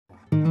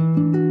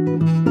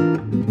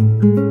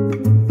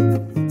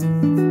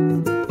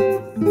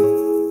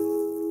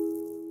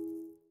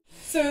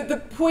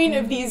point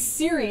of these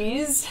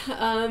series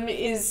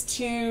is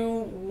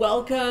to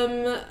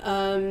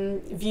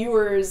welcome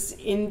viewers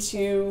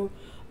into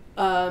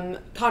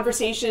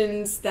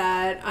conversations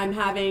that I'm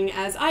having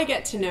as I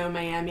get to know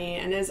Miami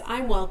and as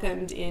I'm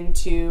welcomed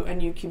into a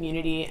new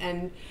community.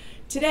 And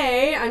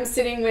today I'm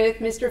sitting with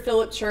Mr.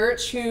 Phillip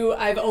Church, who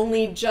I've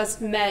only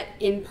just met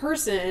in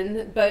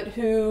person, but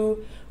who,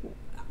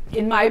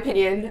 in my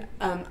opinion,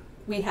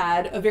 we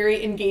had a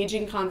very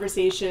engaging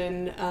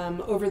conversation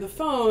over the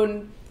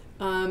phone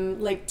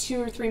like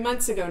 2 or 3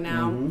 months ago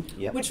now,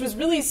 Yep. which was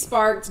really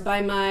sparked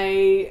by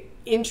my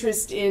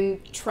interest in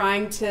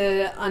trying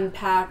to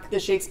unpack the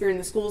Shakespeare in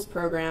the Schools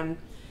program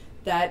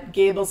that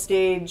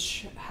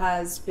GableStage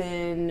has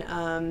been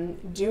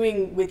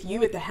doing with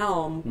you at the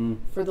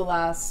helm for the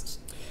last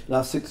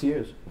 6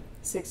 years.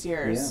 6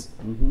 years.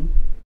 Yeah.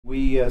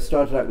 We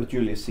started out with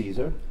Julius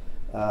Caesar,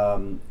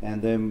 and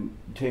then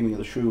Taming of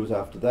the Shrew was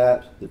after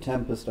that, The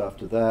Tempest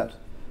after that,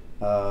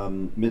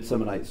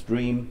 Midsummer Night's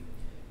Dream,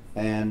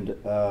 and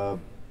on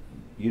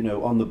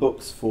the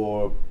books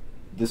for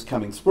this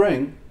coming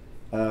spring,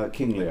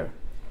 King Lear.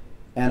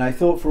 And I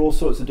thought, for all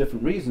sorts of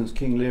different reasons,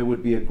 King Lear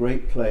would be a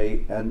great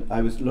play, and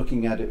I was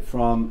looking at it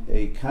from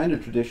a kind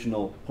of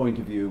traditional point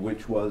of view,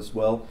 which was,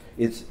 well,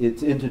 it's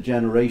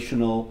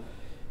intergenerational.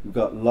 We've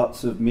got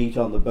lots of meat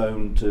on the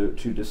bone to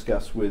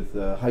discuss with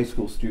high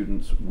school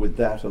students with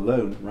that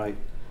alone, right?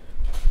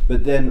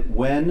 But then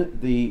when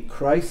the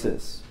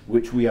crisis,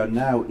 which we are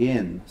now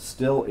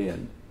still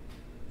in,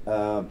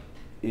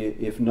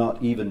 if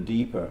not even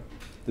deeper,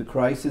 the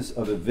crisis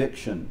of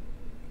eviction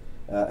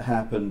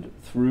happened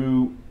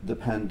through the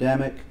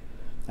pandemic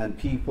and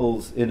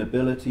people's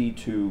inability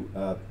to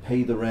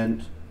pay the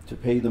rent, to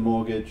pay the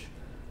mortgage,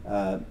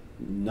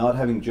 not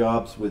having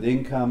jobs with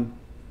income,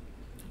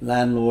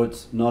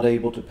 landlords not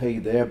able to pay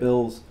their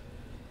bills.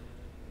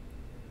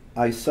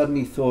 I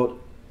suddenly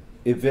thought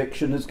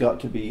eviction has got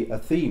to be a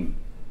theme.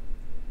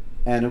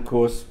 And of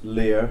course,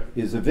 Lear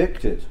is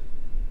evicted,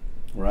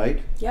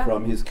 right? Yeah.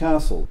 From his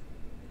castle.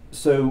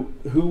 So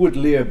who would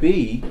Lear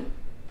be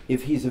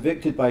if he's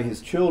evicted by his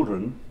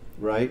children,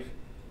 right,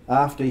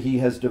 after he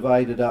has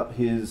divided up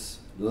his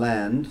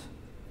land?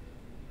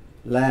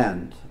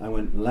 I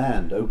went,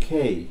 land,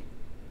 okay.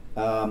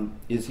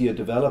 Is he a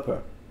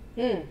developer?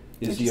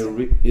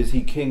 Is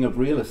he king of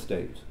real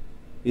estate?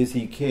 Is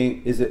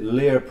it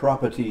Lear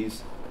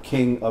Properties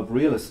king of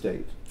real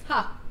estate?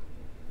 Ha.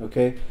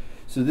 Okay,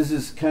 so this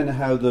is kind of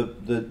how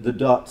the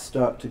dots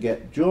start to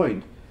get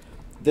joined.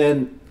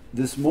 Then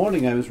this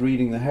morning I was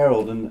reading the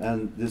Herald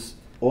and this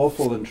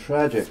awful and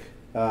tragic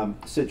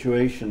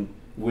situation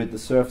with the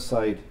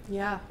Surfside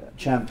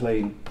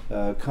Champlain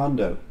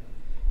condo.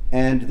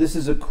 And this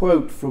is a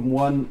quote from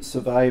one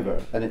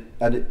survivor, and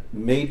it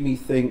made me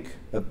think,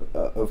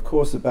 of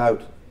course,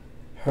 about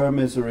her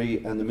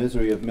misery and the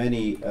misery of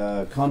many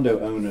condo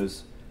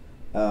owners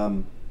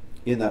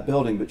in that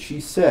building. But she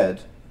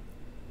said,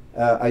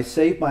 I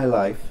saved my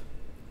life,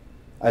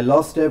 I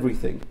lost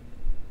everything,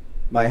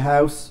 my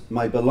house,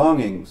 my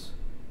belongings,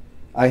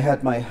 I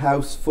had my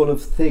house full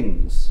of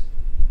things,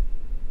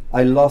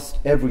 I lost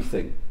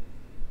everything,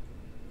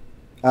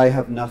 I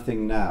have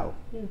nothing now.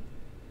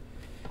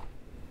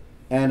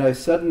 And I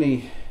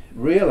suddenly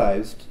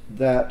realized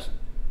that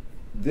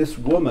this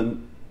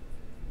woman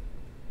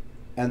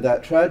and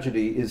that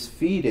tragedy is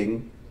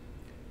feeding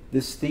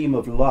this theme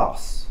of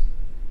loss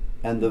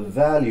and the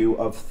value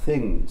of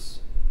things.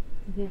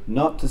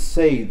 Not to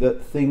say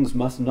that things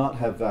must not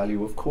have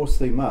value, of course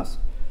they must,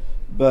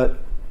 but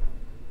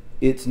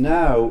it's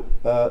now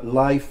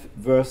life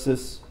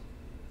versus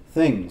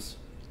things.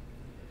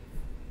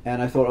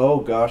 And I thought,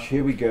 oh gosh,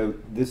 here we go.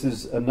 This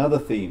is another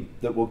theme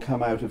that will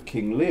come out of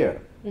King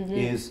Lear,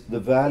 is the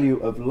value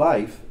of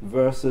life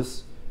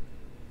versus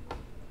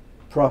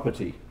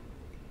property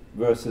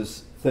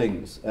versus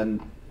things.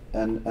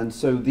 And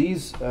so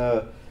these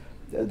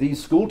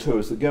school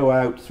tours that go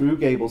out through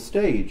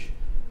GableStage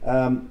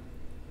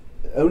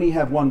only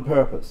have one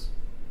purpose,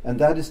 and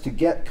that is to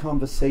get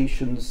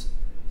conversations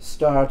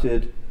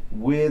started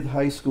with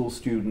high school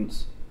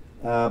students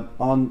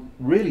on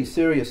really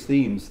serious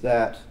themes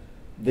that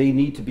they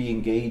need to be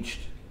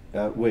engaged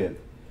with.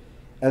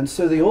 And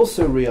so they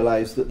also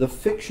realize that the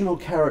fictional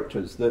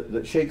characters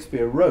that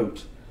Shakespeare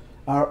wrote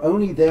are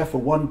only there for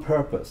one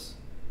purpose,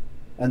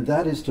 and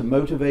that is to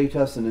motivate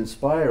us and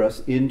inspire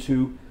us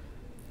into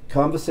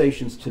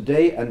conversations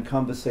today and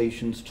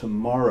conversations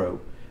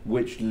tomorrow,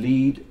 which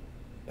lead,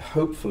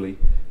 hopefully,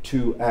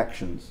 to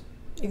actions.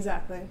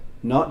 Exactly.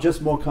 Not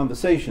just more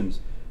conversations,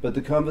 but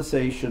the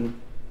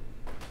conversation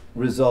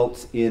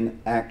results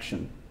in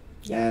action.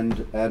 Yeah.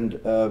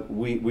 And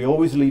we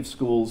always leave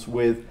schools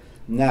with,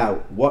 now,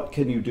 what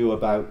can you do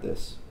about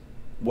this?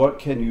 What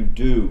can you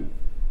do?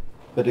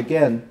 But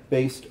again,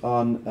 based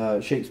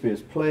on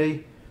Shakespeare's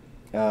play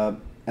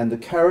and the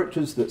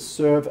characters that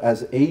serve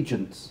as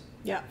agents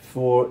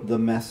for the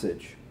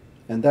message.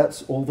 And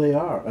that's all they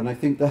are. And I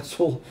think that's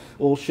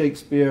all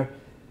Shakespeare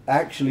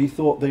actually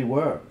thought they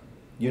were.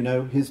 You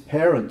know, his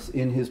parents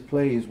in his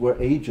plays were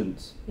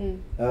agents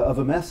of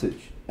a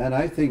message. and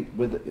I think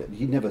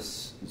he never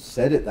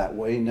said it that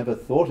way, never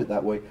thought it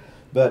that way,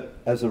 but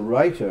as a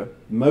writer,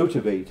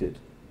 motivated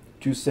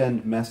to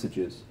send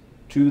messages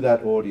to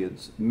that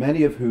audience,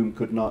 many of whom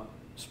could not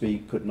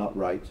speak, could not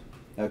write,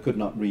 could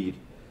not read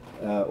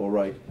or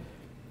write.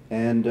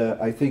 And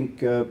I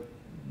think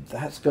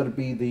that's got to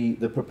be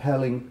the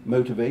propelling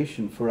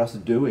motivation for us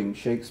doing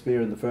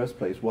Shakespeare in the first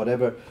place,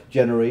 whatever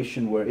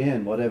generation we're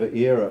in, whatever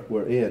era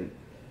we're in.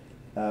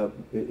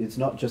 It's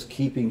not just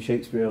keeping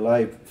Shakespeare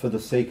alive for the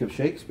sake of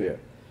Shakespeare.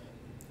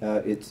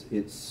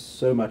 It's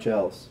so much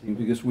else,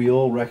 because we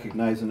all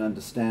recognize and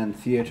understand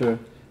theater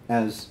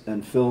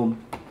and film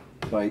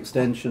by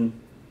extension,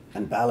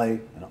 and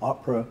ballet and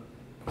opera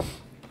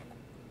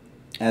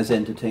as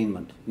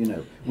entertainment. You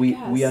know,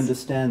 we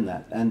understand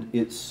that, and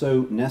it's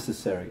so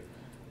necessary.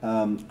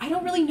 I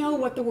don't really know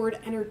what the word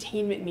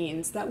entertainment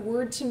means. That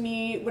word to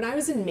me, when I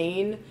was in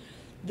Maine,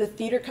 the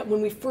theater,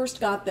 when we first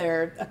got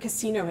there, a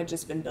casino had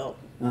just been built.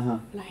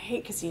 And I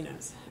hate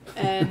casinos.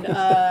 And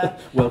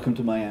welcome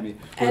to Miami.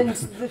 And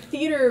the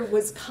theater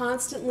was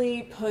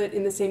constantly put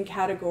in the same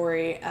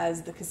category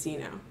as the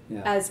casino,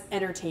 as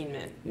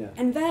entertainment.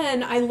 And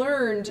then I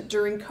learned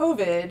during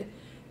COVID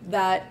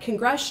that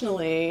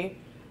congressionally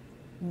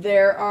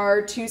there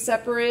are two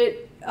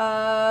separate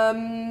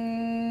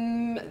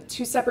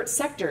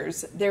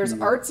sectors. There's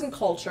arts and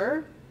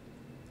culture,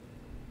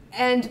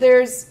 and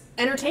there's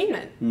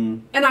entertainment.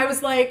 And I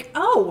was like,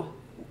 oh,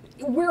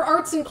 we're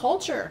arts and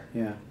culture.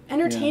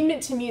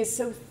 Entertainment to me is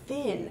so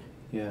thin.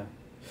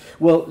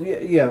 Well,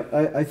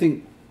 I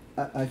think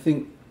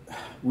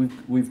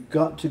we've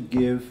got to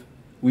give,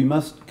 we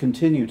must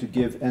continue to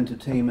give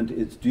entertainment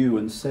its due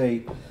and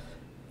say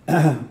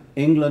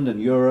England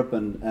and Europe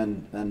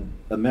and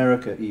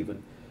America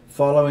even,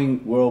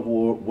 following World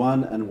War I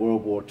and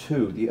World War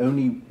II, the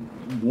only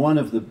one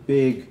of the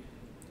big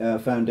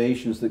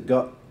foundations that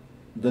got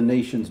the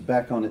nations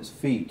back on its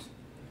feet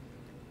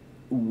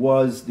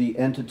was the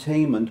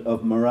entertainment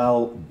of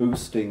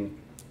morale-boosting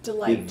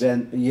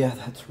event. Yeah,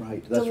 that's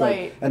right. That's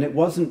right. And it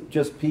wasn't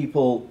just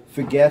people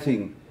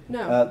forgetting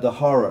the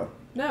horror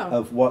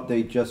of what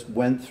they just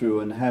went through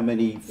and how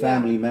many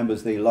family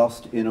members they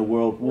lost in a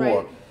world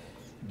war.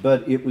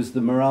 But it was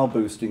the morale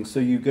boosting. So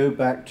you go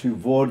back to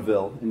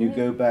vaudeville and you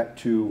go back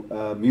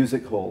to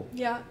music hall.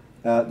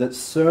 That's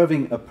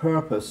serving a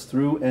purpose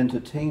through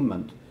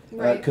entertainment,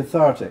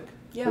 cathartic.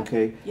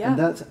 Okay, and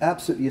that's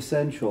absolutely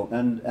essential,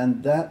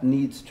 and that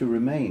needs to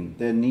remain.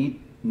 There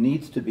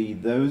needs to be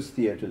those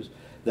theaters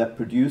that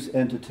produce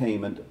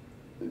entertainment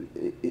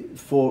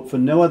for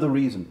no other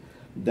reason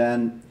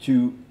than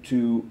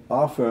to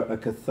offer a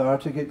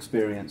cathartic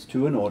experience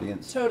to an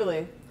audience.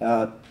 Totally.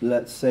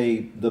 Let's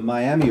say the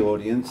Miami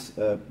audience,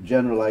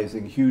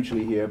 generalizing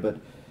hugely here,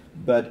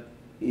 but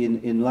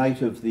in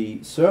light of the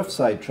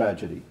Surfside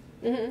tragedy,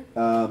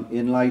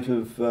 in light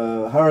of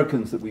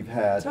hurricanes that we've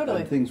had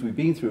and things we've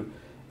been through,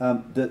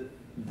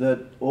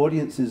 that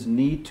audiences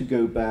need to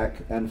go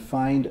back and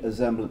find a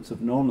semblance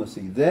of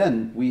normalcy.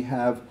 Then we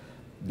have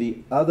the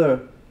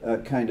other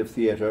kind of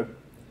theatre,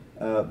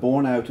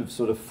 born out of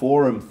sort of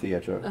forum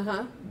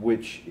theatre,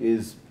 which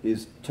is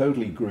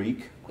totally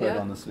Greek, quite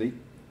honestly.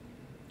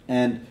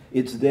 And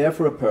it's there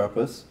for a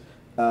purpose.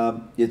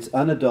 It's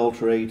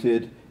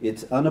unadulterated.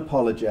 It's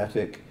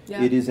unapologetic.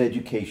 It is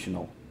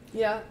educational.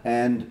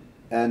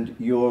 And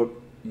your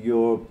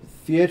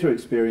theatre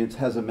experience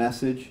has a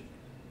message,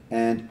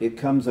 and it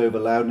comes over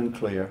loud and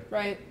clear.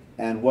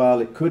 And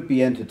while it could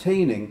be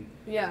entertaining,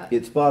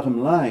 its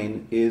bottom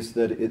line is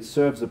that it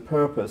serves a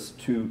purpose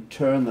to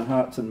turn the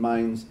hearts and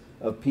minds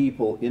of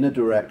people in a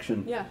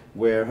direction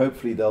where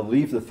hopefully they'll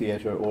leave the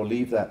theatre or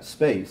leave that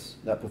space,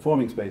 that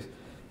performing space,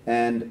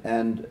 and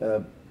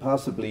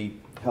possibly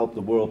help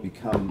the world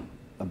become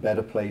a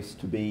better place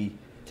to be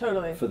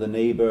for the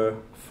neighbor,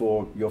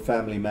 for your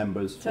family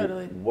members, for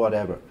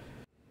whatever.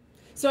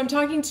 So I'm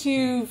talking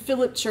to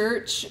Phillip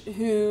Church,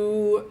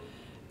 who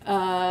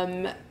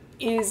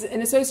is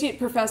an associate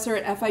professor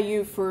at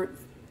FIU for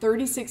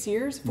 36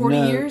 years? 40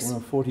 years? No,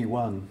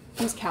 41.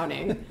 Who's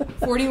counting?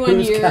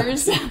 41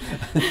 years.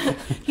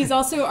 He's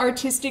also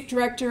artistic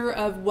director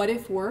of What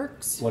If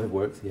Works. What If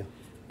Works,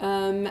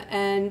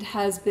 and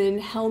has been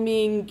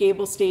helming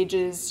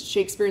GableStage's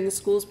Shakespeare in the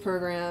Schools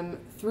program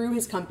through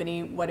his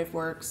company, What If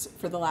Works,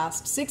 for the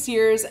last 6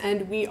 years.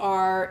 And we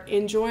are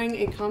enjoying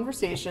a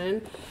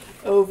conversation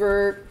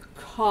over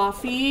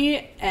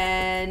coffee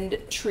and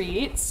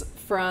treats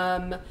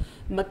from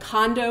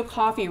Macondo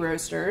Coffee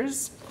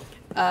Roasters.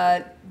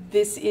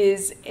 This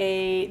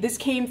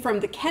came from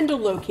the Kendall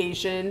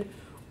location,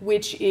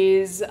 which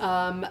is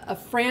a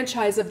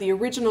franchise of the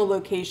original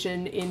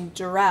location in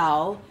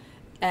Doral.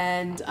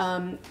 And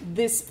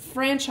this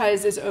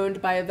franchise is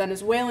owned by a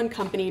Venezuelan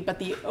company, but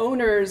the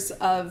owners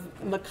of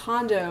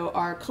Macondo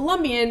are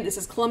Colombian. This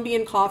is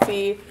Colombian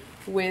coffee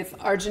with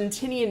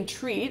Argentinian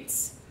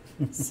treats.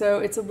 So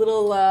it's a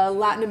little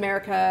Latin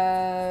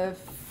America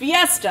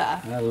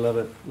fiesta. I love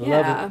it.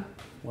 Love it.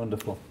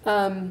 Wonderful.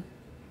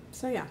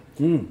 So yeah.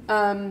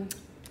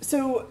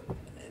 So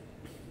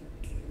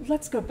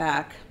let's go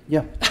back.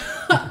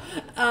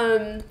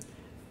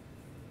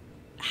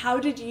 how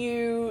did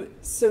you,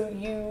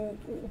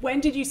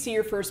 when did you see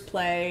your first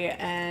play,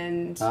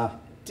 and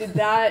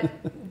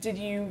did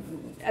you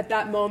at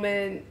that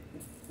moment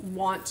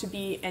want to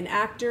be an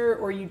actor,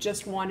 or you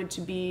just wanted to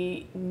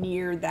be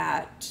near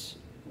that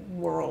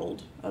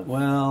world?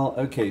 Well,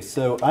 okay,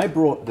 so I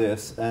brought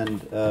this,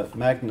 and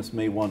Magnus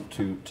may want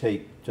to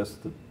take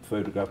just the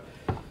photograph.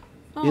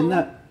 Oh. In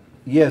that,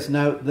 yes,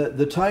 now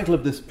the title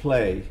of this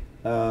play,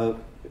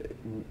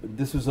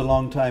 this was a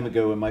long time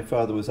ago when my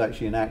father was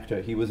actually an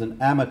actor. He was an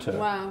amateur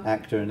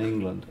actor in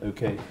England,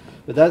 okay.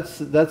 But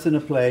that's in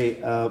a play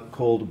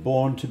called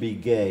Born to be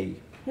Gay.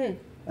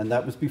 And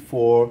that was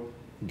before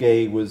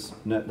gay was,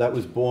 that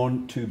was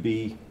Born to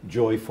be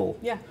Joyful.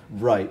 Yeah.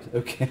 Right,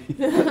 okay.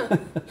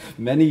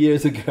 Many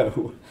years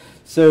ago.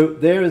 So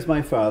there is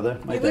my father,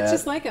 my dad. You look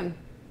just like him.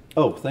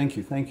 Oh, thank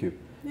you, thank you.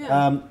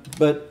 Yeah.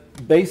 But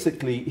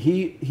basically,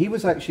 he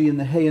was actually in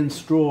the hay and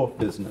straw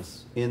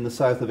business in the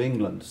south of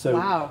England.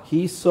 So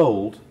he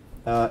sold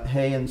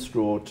hay and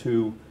straw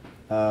to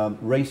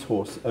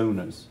racehorse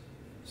owners.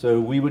 So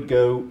we would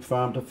go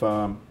farm to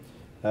farm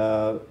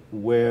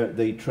where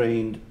they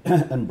trained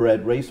and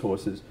bred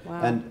racehorses.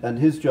 Wow. And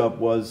his job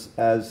was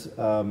as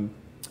a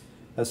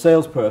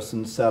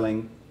salesperson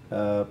selling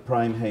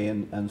prime hay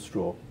and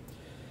straw.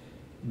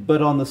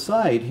 But on the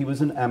side, he was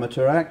an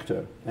amateur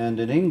actor. And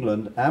in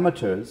England,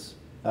 amateurs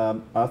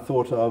are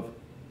thought of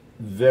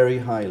very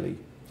highly.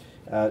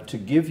 To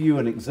give you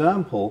an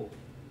example,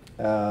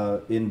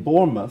 in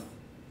Bournemouth,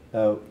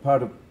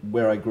 part of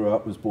where I grew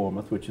up was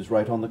Bournemouth, which is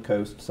right on the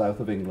coast, south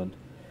of England.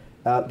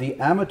 The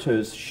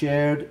amateurs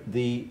shared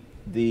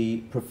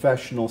the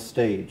professional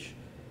stage.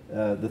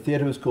 The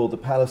theatre was called the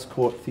Palace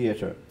Court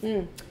Theatre.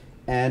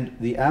 And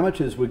the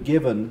amateurs were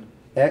given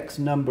X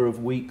number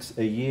of weeks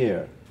a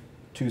year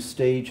to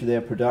stage their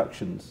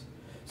productions.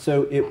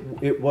 So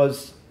it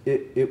was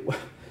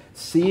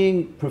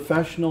seeing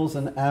professionals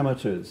and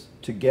amateurs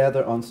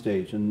together on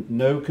stage, and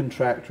no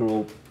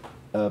contractual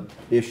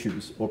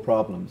issues or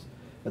problems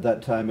at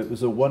that time. It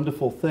was a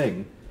wonderful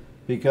thing,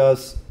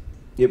 because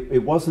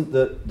it wasn't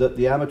that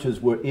the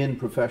amateurs were in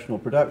professional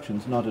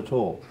productions, not at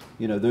all.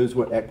 You know, those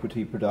were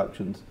equity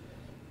productions,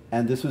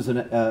 and this was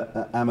an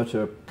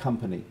amateur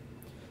company.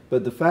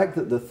 But the fact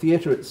that the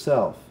theatre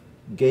itself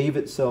gave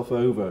itself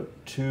over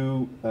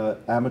to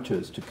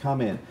amateurs to come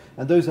in,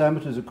 and those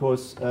amateurs, of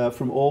course,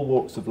 from all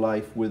walks of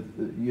life, with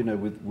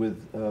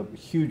a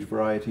huge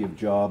variety of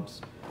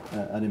jobs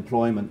and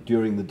employment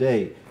during the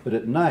day, but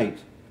at night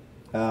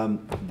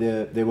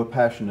they were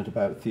passionate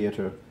about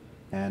theatre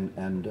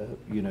and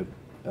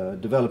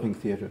developing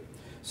theatre.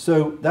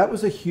 So that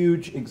was a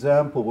huge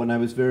example when I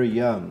was very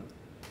young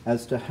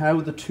as to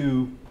how the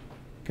two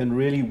can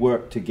really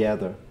work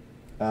together.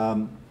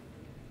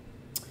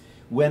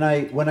 When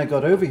I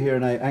got over here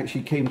and I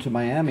actually came to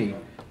Miami,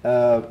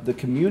 the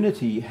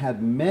community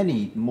had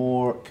many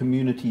more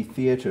community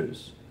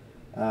theaters.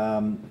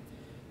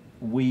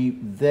 We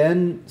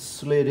then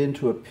slid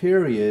into a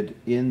period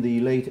in the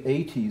late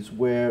 80s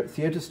where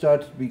theater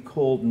started to be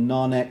called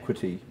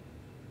non-equity.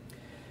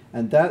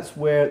 And that's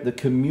where the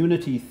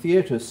community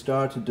theater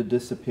started to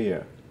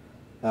disappear.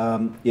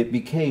 It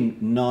became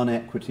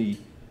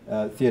non-equity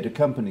theater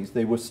companies.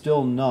 They were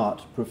still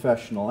not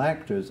professional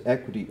actors,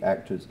 equity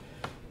actors,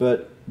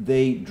 but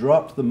they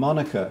dropped the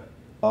moniker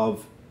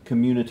of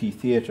community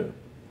theatre.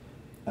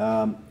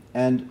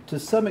 And to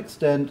some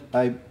extent,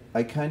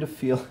 I kind of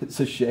feel it's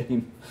a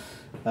shame,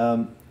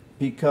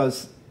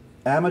 because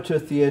amateur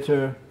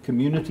theatre,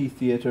 community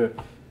theatre,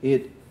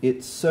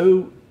 it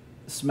so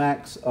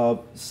smacks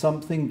of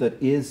something that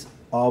is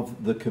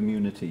of the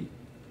community.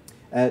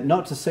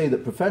 Not to say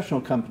that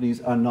professional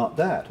companies are not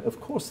that. Of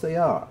course they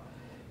are.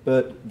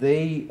 But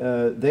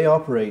they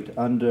operate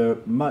under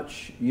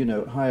much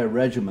higher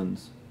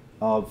regimens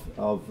of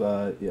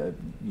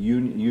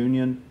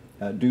union,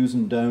 do's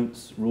and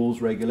don'ts,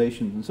 rules,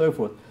 regulations, and so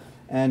forth.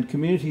 And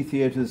community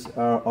theatres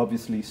are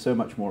obviously so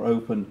much more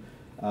open.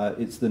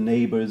 It's the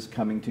neighbours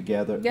coming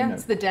together. Yeah,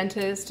 it's the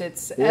dentist.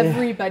 It's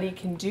everybody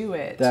can do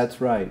it. That's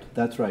right.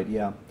 That's right.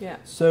 Yeah. Yeah.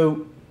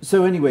 So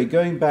anyway,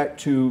 going back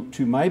to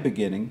my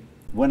beginning,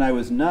 when I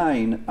was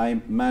 9,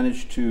 I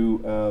managed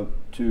to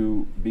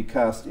be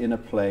cast in a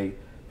play,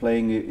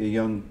 playing a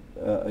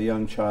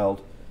young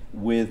child,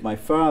 with my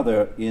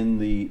father in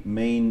the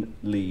main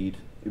lead.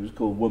 It was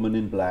called Woman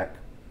in Black,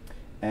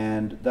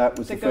 and that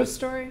was the ghost first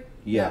story.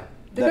 Yeah.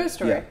 The ghost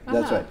story. Yeah,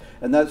 that's right.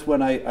 And that's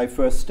when I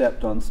first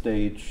stepped on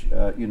stage,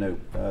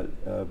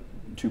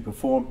 to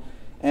perform,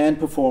 and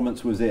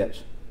performance was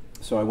it.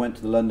 So I went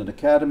to the London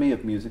Academy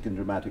of Music and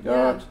Dramatic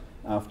Art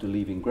after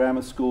leaving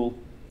grammar school.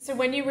 So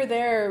when you were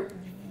there,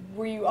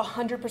 were you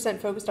 100%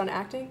 focused on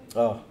acting?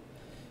 Oh,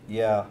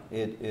 yeah.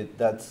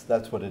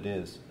 That's what it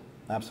is.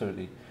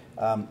 Absolutely.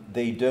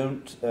 They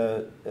don't.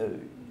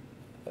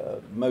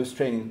 Most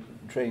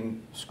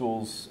training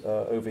schools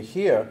over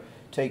here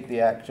take the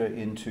actor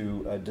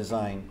into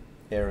design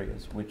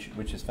areas,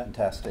 which is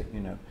fantastic,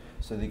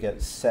 So they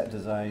get set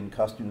design,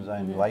 costume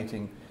design,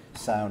 lighting,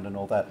 sound and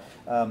all that.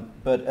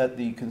 But at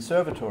the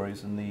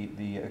conservatories and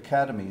the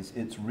academies,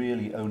 it's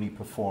really only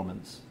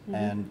performance,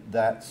 and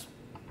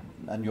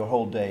your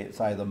whole day, it's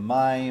either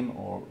mime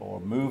or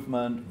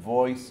movement,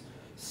 voice,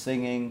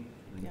 singing.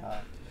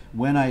 Yeah.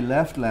 When I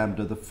left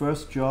Lambda, the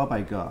first job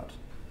I got,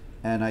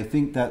 and I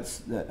think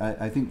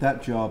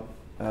that job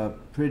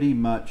pretty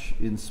much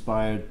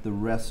inspired the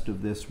rest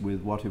of this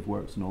with What If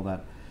Works and all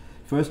that.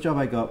 First job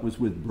I got was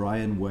with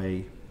Brian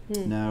Way.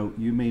 Now,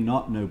 you may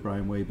not know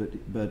Brian Way,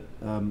 but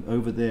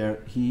over there,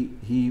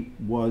 he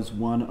was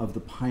one of the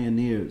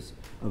pioneers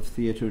of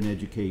theatre and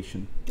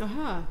education.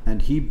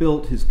 And he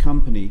built his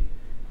company,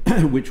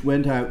 which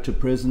went out to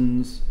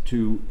prisons,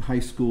 to high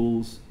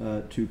schools,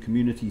 to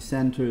community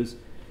centres,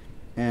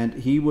 and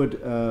he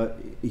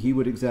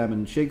would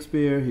examine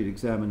Shakespeare, he'd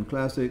examine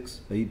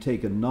classics, he'd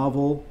take a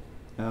novel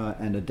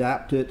and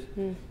adapt it,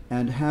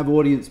 and have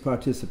audience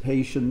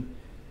participation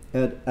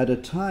at a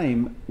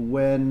time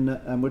when,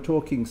 and we're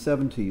talking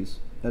 70s,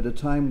 at a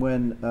time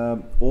when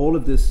all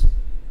of this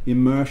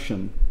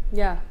immersion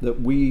that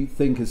we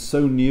think is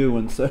so new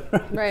and so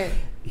right.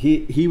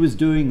 he was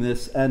doing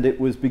this, and it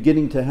was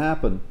beginning to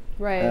happen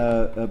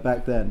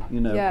back then,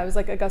 you know. Yeah, it was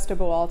like Augusta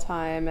Boal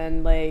time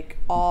and like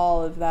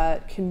all of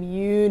that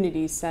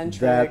community centric.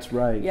 That's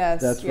right.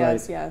 Yes, that's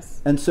yes, right.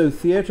 yes. And so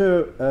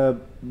theatre,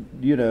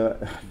 you know,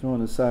 I don't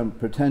want to sound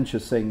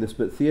pretentious saying this,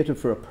 but theatre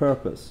for a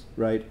purpose,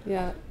 right?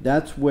 Yeah.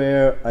 That's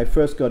where I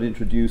first got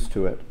introduced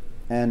to it,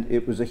 and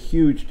it was a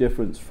huge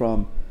difference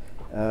from,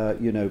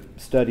 you know,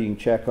 studying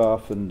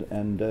Chekhov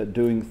and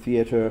doing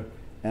theatre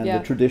and the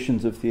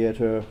traditions of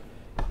theatre,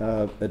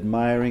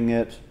 admiring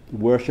it,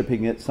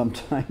 worshipping it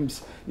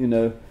sometimes, you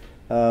know,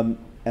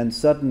 and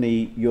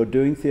suddenly you're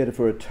doing theatre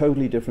for a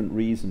totally different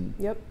reason.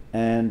 Yep.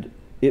 And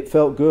it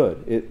felt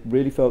good. It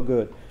really felt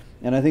good.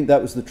 And I think that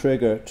was the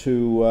trigger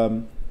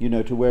to, you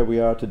know, to where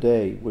we are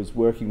today, was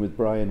working with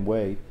Brian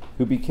Way,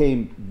 who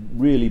became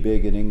really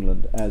big in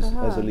England as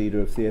a leader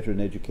of theatre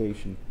and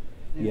education.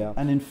 Yeah.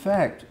 And in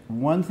fact,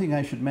 one thing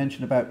I should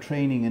mention about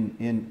training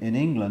in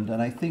England,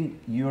 and I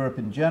think Europe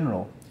in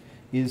general,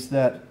 is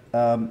that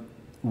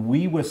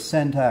we were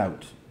sent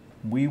out,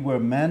 we were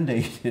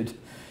mandated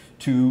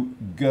to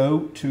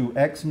go to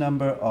X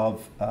number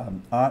of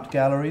art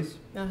galleries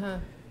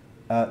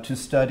to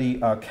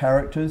study our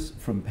characters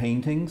from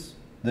paintings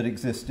that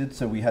existed.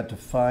 So we had to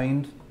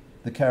find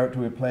the character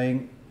we were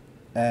playing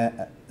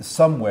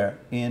somewhere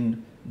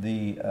in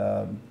the,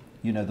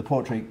 you know, the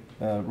portrait,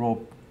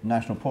 Royal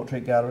National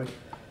Portrait Gallery.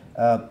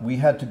 We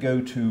had to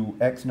go to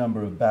X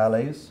number of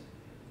ballets,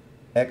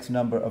 X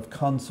number of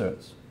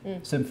concerts,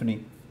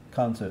 symphony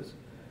concerts.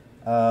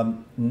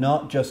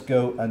 Not just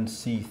go and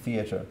see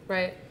theatre.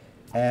 Right.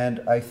 And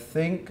I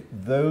think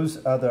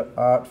those other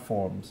art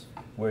forms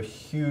were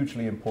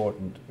hugely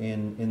important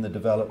in the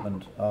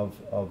development of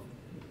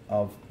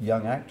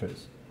young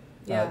actors.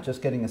 Yeah.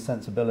 Just getting a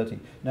sensibility.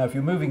 Now, if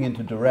you're moving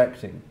into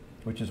directing,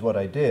 which is what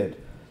I did,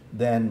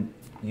 then,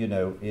 you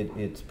know,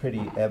 it's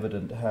pretty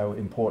evident how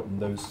important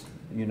those,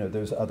 you know,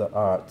 those other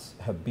arts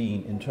have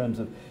been in terms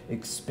of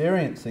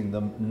experiencing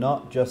them,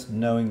 not just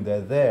knowing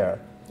they're there,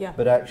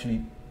 but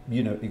actually,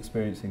 you know,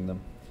 experiencing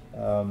them.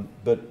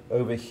 But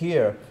over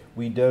here,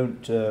 we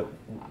don't, you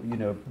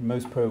know,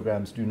 most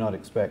programs do not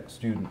expect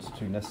students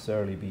to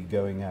necessarily be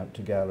going out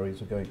to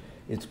galleries or going.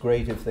 It's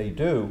great if they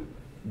do,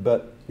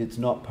 but it's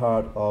not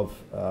part of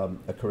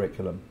a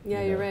curriculum.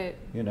 Yeah, you're right.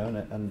 You know,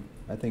 and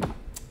I think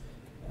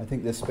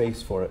there's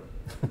space for it.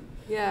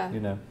 Yeah. You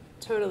know.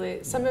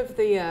 Totally. Some of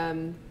the,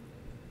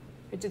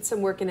 I did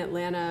some work in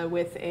Atlanta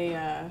with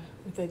a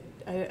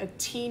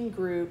teen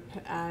group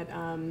at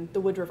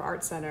the Woodruff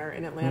Art Center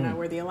in Atlanta,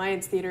 where the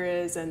Alliance Theater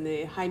is, and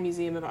the High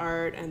Museum of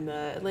Art, and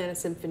the Atlanta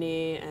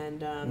Symphony,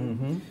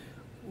 and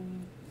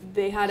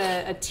they had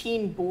a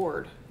teen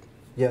board,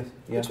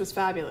 which was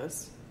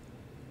fabulous.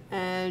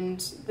 And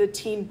the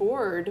teen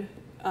board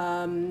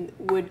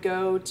would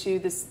go to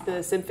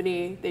the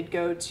symphony, they'd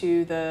go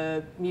to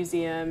the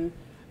museum,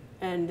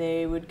 and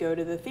they would go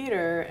to the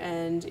theater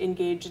and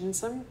engage in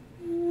some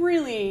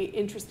really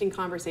interesting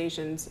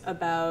conversations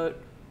about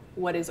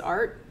what is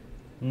art.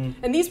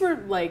 And these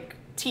were like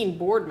teen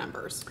board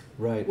members,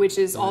 which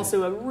is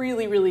also a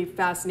really, really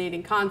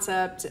fascinating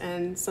concept,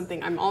 and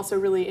something I'm also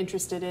really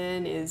interested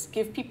in is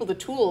give people the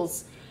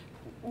tools.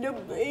 No,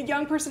 a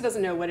young person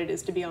doesn't know what it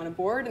is to be on a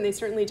board, and they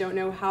certainly don't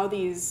know how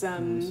these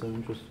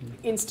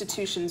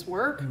institutions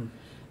work.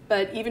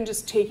 But even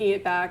just taking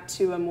it back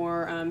to a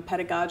more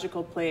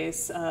pedagogical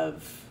place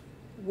of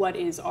what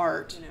is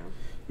art. You know?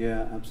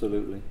 Yeah,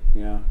 absolutely.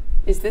 Yeah.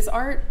 Is this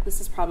art?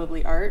 This is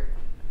probably art,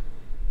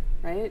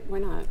 right? Why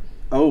not?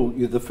 Oh,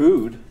 the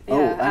food. Yeah,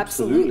 oh,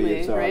 absolutely.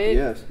 It's art. Right?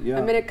 Yes, yeah.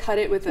 I'm going to cut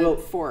it with a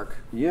fork.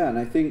 Yeah, and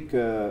I think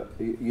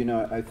you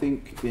know, I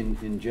think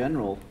in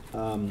general,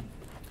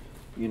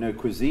 you know,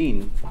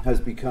 cuisine has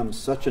become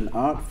such an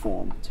art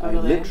form.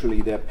 Totally.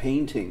 Literally, they're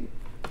painting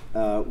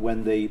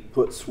when they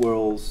put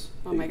swirls,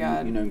 oh my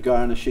God. You know,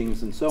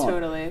 garnishings and so on.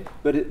 Totally.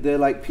 But they're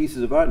like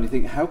pieces of art, and you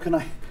think, how can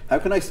How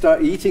can I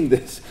start eating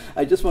this?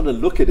 I just want to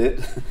look at it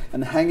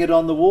and hang it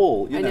on the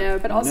wall. I know,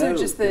 but also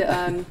just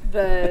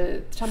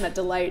the talking about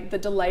delight,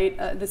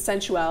 the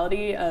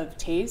sensuality of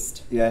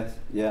taste. Yes,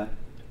 yeah.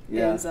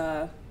 Is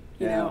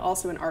you know,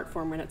 also an art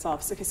form in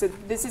itself. So, okay, so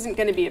this isn't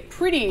going to be a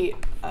pretty.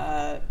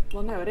 Well,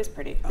 no, it is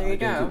pretty. There you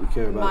go. Think we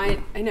care about that.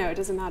 I know it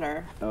doesn't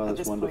matter at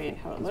this wonderful. point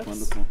how it That's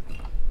looks.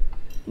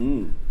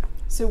 Wonderful.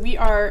 So we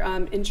are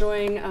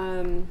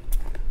enjoying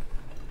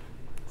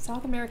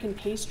South American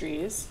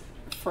pastries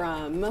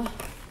from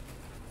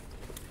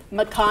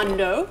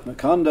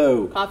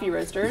Macondo Coffee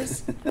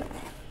Rosters.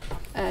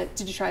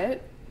 Did you try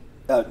it?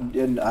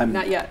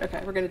 Not yet.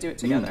 Okay, we're going to do it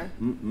together.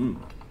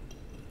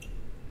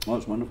 Oh,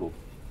 it's wonderful.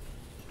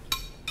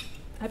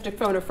 I have to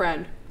phone a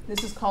friend.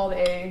 This is called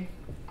a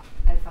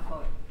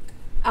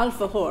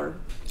alfajor,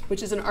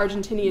 which is an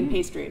Argentinian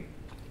pastry.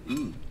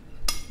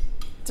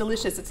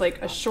 Delicious. It's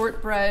like a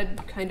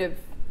shortbread kind of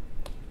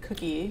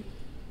cookie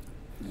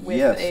with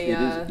yes, a it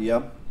is.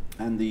 Yeah,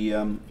 and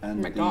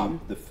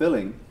the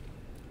filling.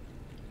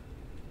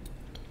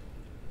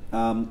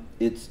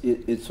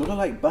 It's sort of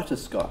like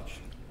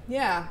butterscotch.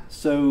 Yeah.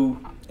 So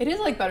it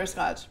is like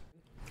butterscotch.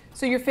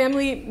 So your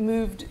family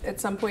moved at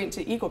some point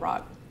to Eagle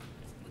Rock.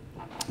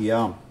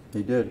 Yeah,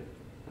 they did.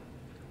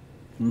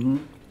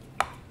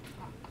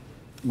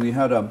 We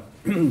had a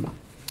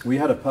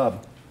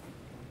pub.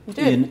 You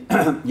did?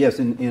 Yes,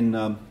 in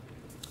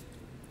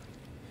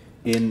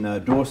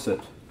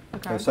Dorset,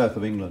 south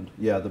of England.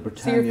 Yeah, the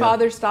Britannia. So your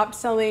father stopped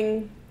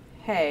selling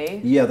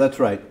hay. Yeah, that's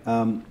right.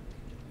 And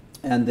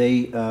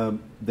they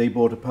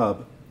bought a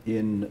pub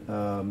in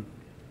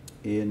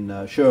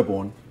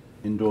Sherborne,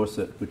 in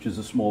Dorset, which is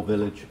a small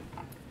village,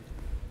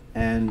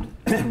 and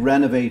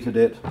renovated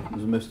it. It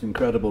was the most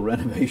incredible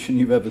renovation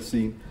you've ever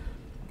seen.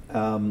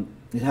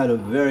 It had a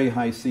very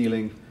high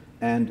ceiling,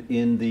 and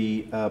in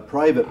the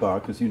private bar,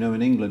 because you know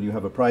in England you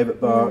have a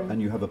private bar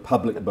and you have a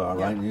public bar,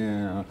 right?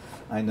 Yeah,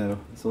 I know.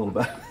 It's all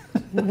about...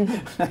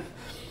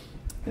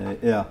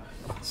 yeah.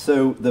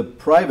 So the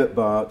private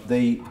bar,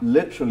 they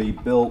literally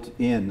built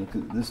in,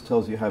 this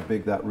tells you how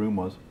big that room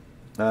was,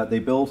 they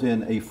built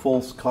in a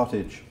false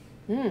cottage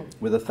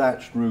with a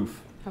thatched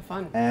roof. How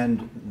fun.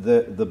 And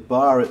the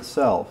bar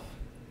itself,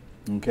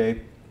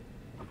 okay,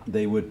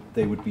 they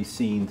would be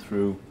seen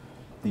through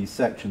these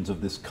sections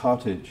of this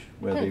cottage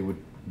where they would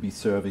be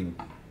serving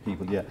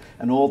people, yeah.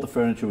 And all the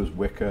furniture was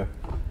wicker.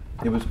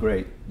 It was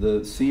great.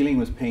 The ceiling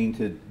was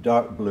painted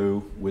dark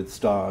blue with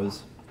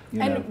stars. You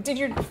know. Did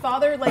your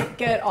father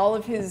get all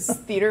of his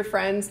theater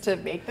friends to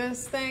make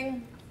this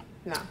thing?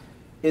 No.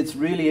 It's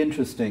really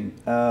interesting.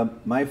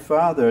 My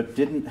father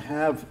didn't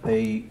have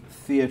a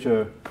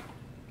theater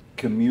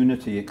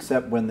community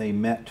except when they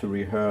met to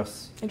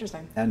rehearse.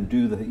 Interesting. And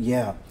do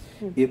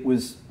it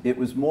was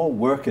more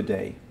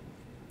workaday.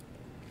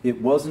 It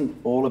wasn't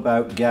all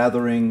about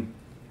gathering,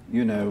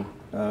 you know,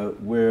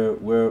 we're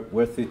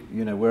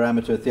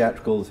amateur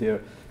theatricals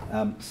here.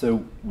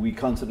 So we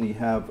constantly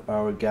have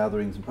our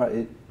gatherings.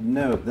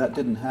 No, that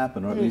didn't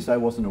happen, or at least I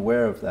wasn't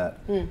aware of that.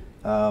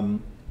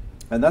 And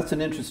that's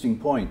an interesting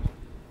point.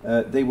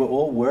 They were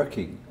all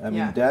working. I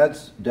mean,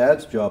 Dad's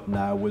job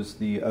now was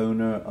the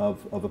owner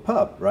of a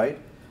pub, right?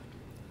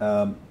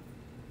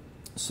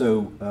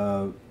 So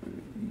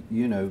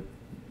you know,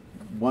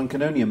 one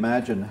can only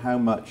imagine how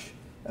much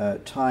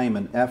time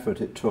and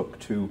effort it took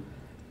to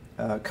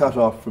cut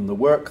off from the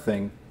work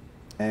thing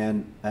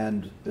and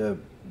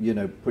you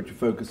know, put your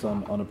focus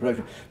on a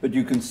production. But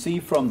you can see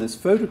from this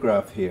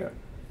photograph here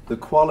the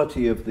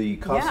quality of the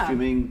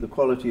costuming, the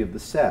quality of the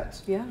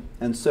sets. Yeah.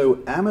 And so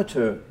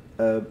amateur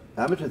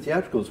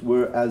theatricals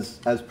were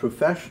as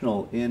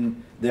professional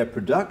in their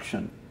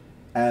production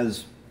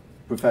as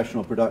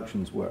professional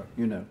productions were,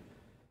 you know.